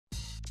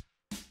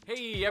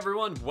Hey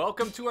everyone,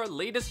 welcome to our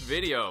latest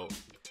video.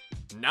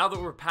 Now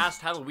that we're past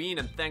Halloween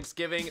and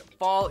Thanksgiving,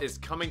 fall is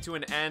coming to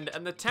an end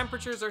and the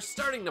temperatures are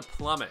starting to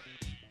plummet.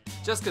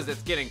 Just because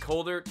it's getting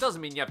colder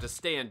doesn't mean you have to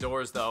stay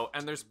indoors though,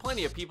 and there's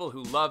plenty of people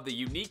who love the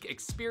unique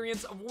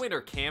experience of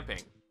winter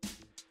camping.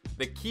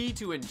 The key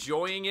to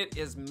enjoying it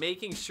is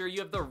making sure you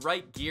have the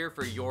right gear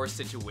for your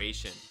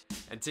situation,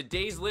 and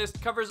today's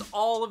list covers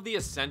all of the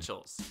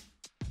essentials.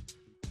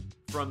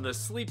 From the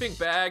sleeping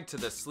bag to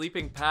the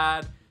sleeping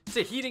pad,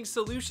 to heating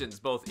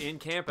solutions both in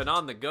camp and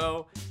on the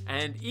go,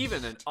 and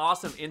even an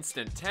awesome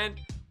instant tent,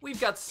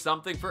 we've got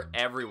something for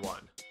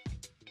everyone.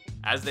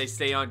 As they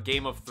say on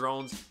Game of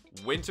Thrones,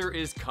 winter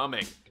is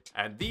coming,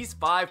 and these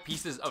 5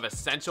 pieces of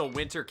essential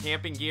winter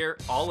camping gear,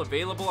 all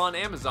available on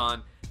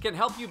Amazon, can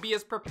help you be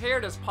as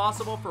prepared as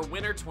possible for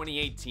winter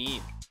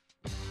 2018.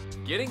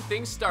 Getting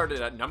things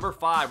started at number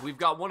 5, we've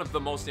got one of the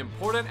most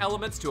important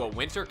elements to a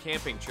winter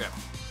camping trip,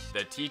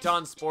 the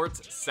Teton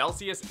Sports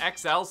Celsius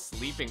XL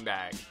sleeping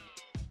bag.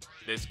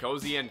 This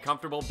cozy and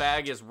comfortable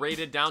bag is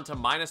rated down to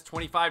minus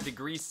 25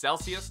 degrees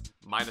Celsius,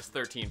 minus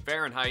 13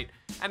 Fahrenheit,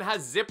 and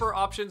has zipper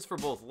options for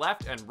both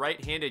left and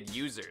right-handed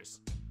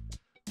users.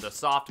 The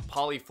soft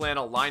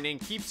polyflannel lining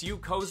keeps you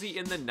cozy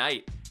in the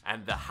night,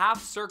 and the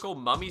half-circle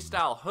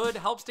mummy-style hood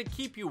helps to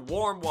keep you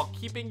warm while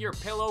keeping your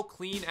pillow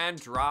clean and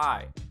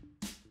dry.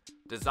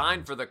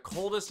 Designed for the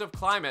coldest of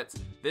climates,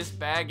 this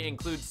bag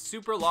includes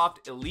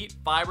Superloft Elite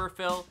Fiber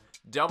Fill,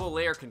 double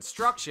layer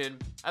construction,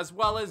 as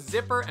well as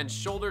zipper and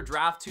shoulder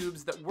draft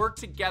tubes that work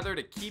together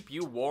to keep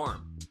you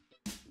warm.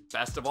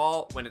 Best of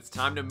all, when it's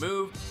time to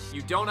move,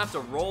 you don't have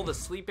to roll the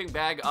sleeping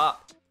bag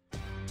up.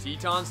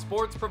 Teton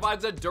Sports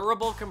provides a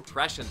durable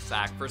compression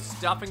sack for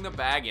stuffing the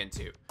bag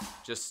into.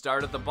 Just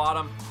start at the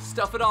bottom,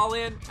 stuff it all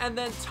in, and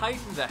then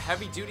tighten the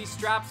heavy-duty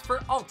straps for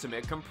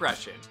ultimate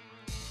compression.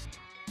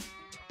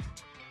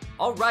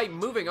 Alright,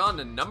 moving on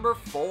to number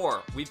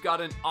 4. We've got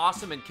an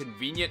awesome and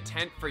convenient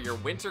tent for your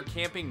winter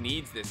camping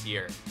needs this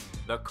year.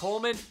 The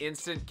Coleman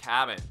Instant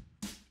Cabin.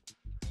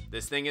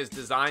 This thing is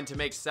designed to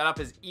make setup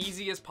as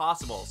easy as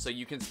possible so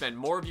you can spend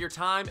more of your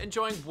time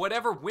enjoying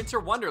whatever winter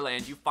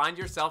wonderland you find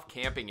yourself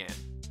camping in.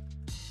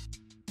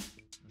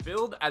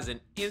 Billed as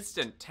an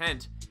instant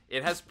tent,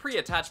 it has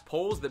pre-attached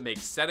poles that make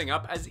setting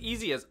up as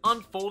easy as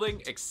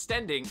unfolding,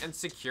 extending, and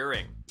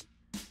securing.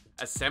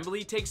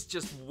 Assembly takes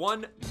just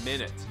 1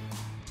 minute.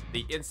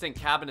 The Instant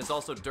Cabin is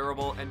also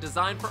durable and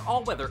designed for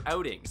all-weather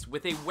outings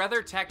with a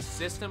WeatherTech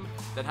system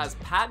that has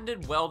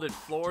patented welded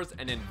floors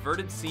and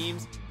inverted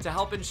seams to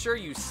help ensure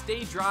you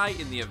stay dry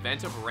in the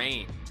event of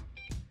rain.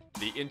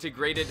 The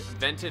integrated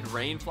vented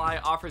rainfly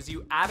offers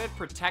you added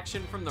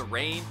protection from the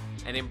rain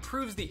and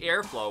improves the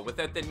airflow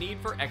without the need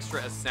for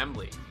extra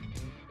assembly.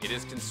 It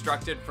is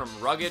constructed from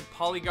rugged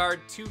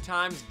Polyguard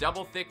 2x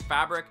double thick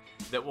fabric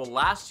that will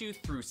last you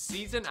through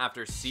season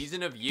after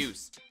season of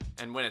use.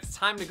 And when it's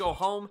time to go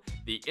home,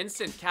 the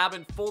Instant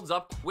Cabin folds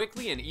up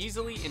quickly and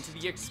easily into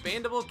the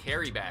expandable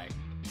carry bag.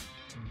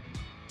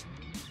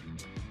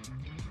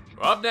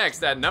 Up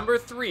next at number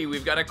 3,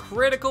 we've got a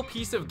critical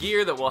piece of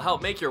gear that will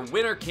help make your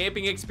winter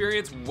camping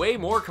experience way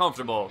more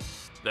comfortable.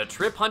 The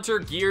Trip Hunter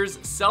Gear's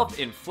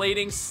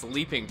self-inflating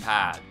sleeping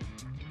pad.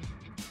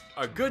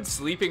 A good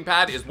sleeping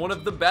pad is one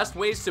of the best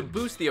ways to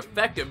boost the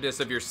effectiveness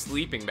of your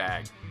sleeping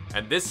bag.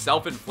 And this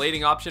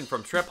self-inflating option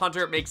from Trip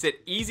Hunter makes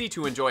it easy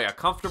to enjoy a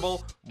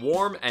comfortable,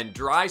 warm, and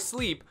dry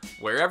sleep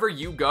wherever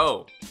you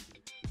go.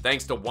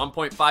 Thanks to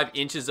 1.5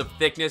 inches of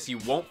thickness, you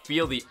won't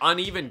feel the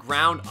uneven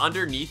ground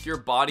underneath your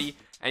body,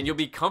 and you'll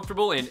be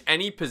comfortable in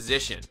any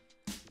position.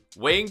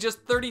 Weighing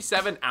just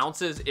 37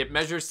 ounces, it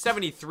measures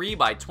 73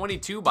 by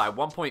 22 by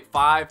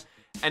 1.5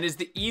 and is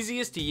the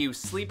easiest to use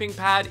sleeping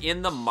pad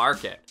in the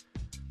market.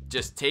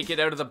 Just take it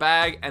out of the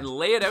bag and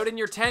lay it out in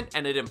your tent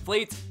and it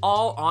inflates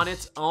all on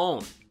its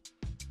own.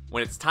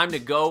 When it's time to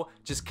go,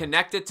 just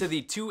connect it to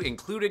the 2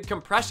 included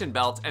compression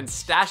belts and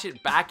stash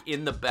it back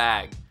in the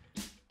bag.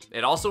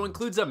 It also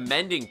includes a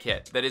mending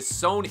kit that is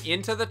sewn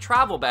into the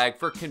travel bag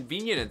for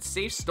convenient and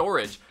safe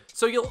storage,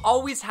 so you'll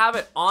always have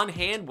it on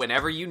hand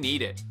whenever you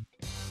need it.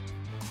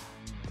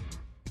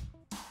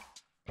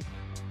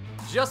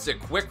 Just a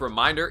quick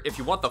reminder, if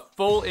you want the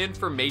full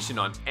information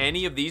on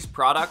any of these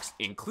products,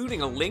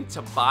 including a link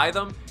to buy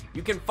them,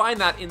 you can find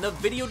that in the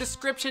video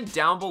description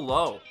down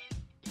below.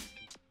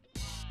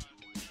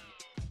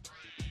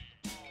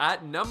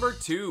 At number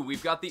 2,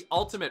 we've got the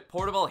ultimate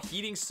portable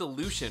heating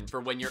solution for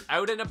when you're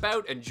out and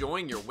about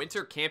enjoying your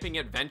winter camping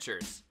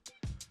adventures.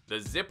 The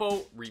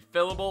Zippo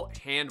Refillable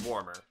Hand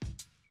Warmer.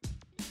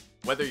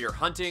 Whether you're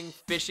hunting,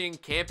 fishing,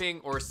 camping,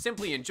 or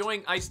simply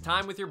enjoying ice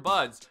time with your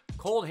buds,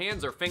 cold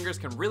hands or fingers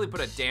can really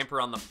put a damper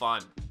on the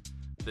fun.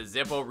 The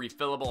Zippo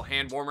Refillable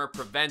Hand Warmer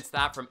prevents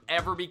that from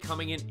ever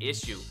becoming an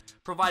issue,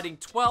 providing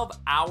 12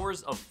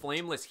 hours of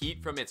flameless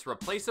heat from its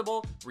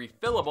replaceable,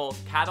 refillable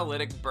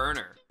catalytic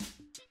burner.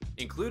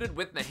 Included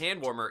with the hand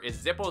warmer is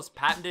Zippo's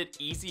patented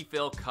Easy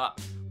Fill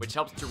Cup, which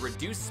helps to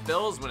reduce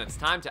spills when it's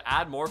time to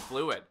add more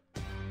fluid.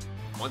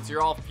 Once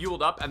you're all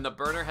fueled up and the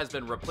burner has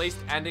been replaced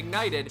and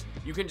ignited,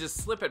 you can just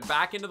slip it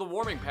back into the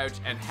warming pouch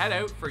and head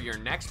out for your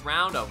next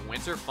round of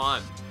winter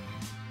fun.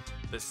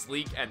 The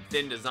sleek and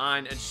thin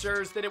design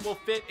ensures that it will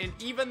fit in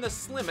even the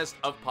slimmest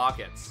of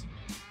pockets.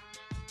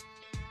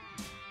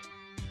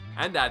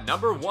 And at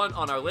number 1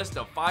 on our list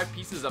of 5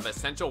 pieces of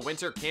essential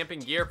winter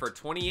camping gear for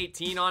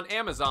 2018 on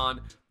Amazon,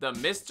 the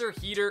Mr.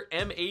 Heater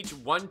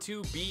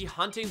MH12B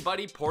Hunting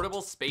Buddy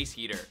Portable Space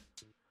Heater.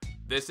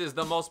 This is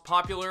the most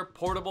popular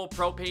portable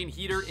propane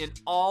heater in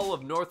all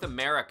of North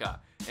America,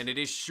 and it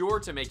is sure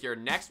to make your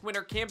next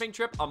winter camping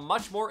trip a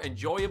much more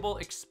enjoyable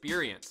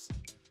experience.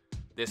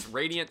 This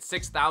radiant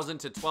 6,000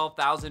 to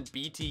 12,000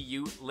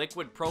 BTU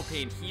liquid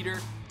propane heater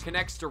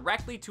connects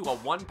directly to a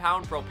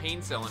 1-pound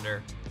propane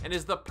cylinder and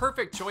is the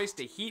perfect choice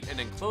to heat an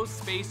enclosed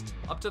space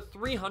up to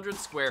 300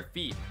 square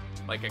feet,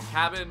 like a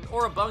cabin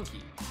or a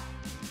bunkie.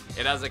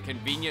 It has a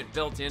convenient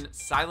built-in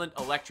silent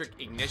electric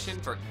ignition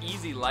for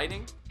easy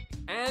lighting,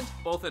 and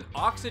both an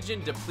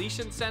oxygen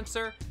depletion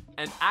sensor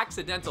and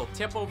accidental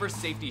tip-over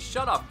safety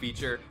shutoff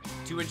feature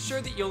to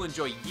ensure that you'll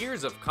enjoy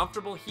years of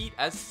comfortable heat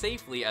as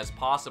safely as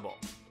possible.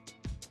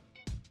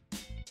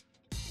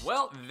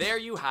 Well, there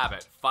you have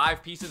it.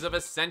 5 pieces of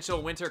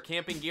essential winter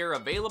camping gear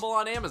available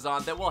on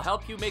Amazon that will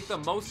help you make the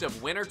most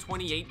of winter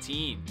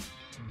 2018.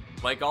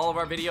 Like all of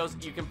our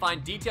videos, you can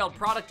find detailed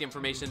product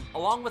information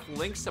along with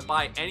links to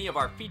buy any of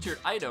our featured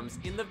items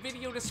in the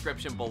video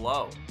description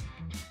below.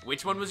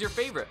 Which one was your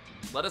favorite?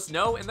 Let us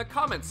know in the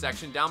comments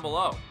section down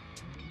below.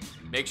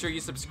 Make sure you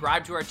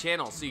subscribe to our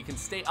channel so you can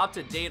stay up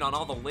to date on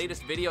all the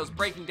latest videos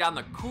breaking down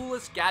the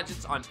coolest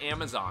gadgets on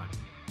Amazon.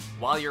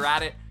 While you're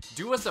at it,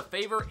 do us a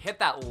favor, hit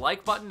that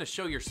like button to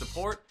show your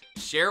support,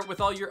 share it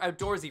with all your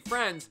outdoorsy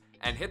friends,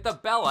 and hit the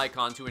bell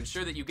icon to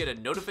ensure that you get a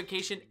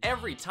notification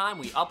every time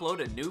we upload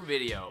a new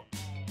video.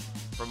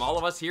 From all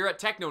of us here at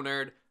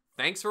TechnoNerd,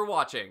 thanks for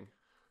watching.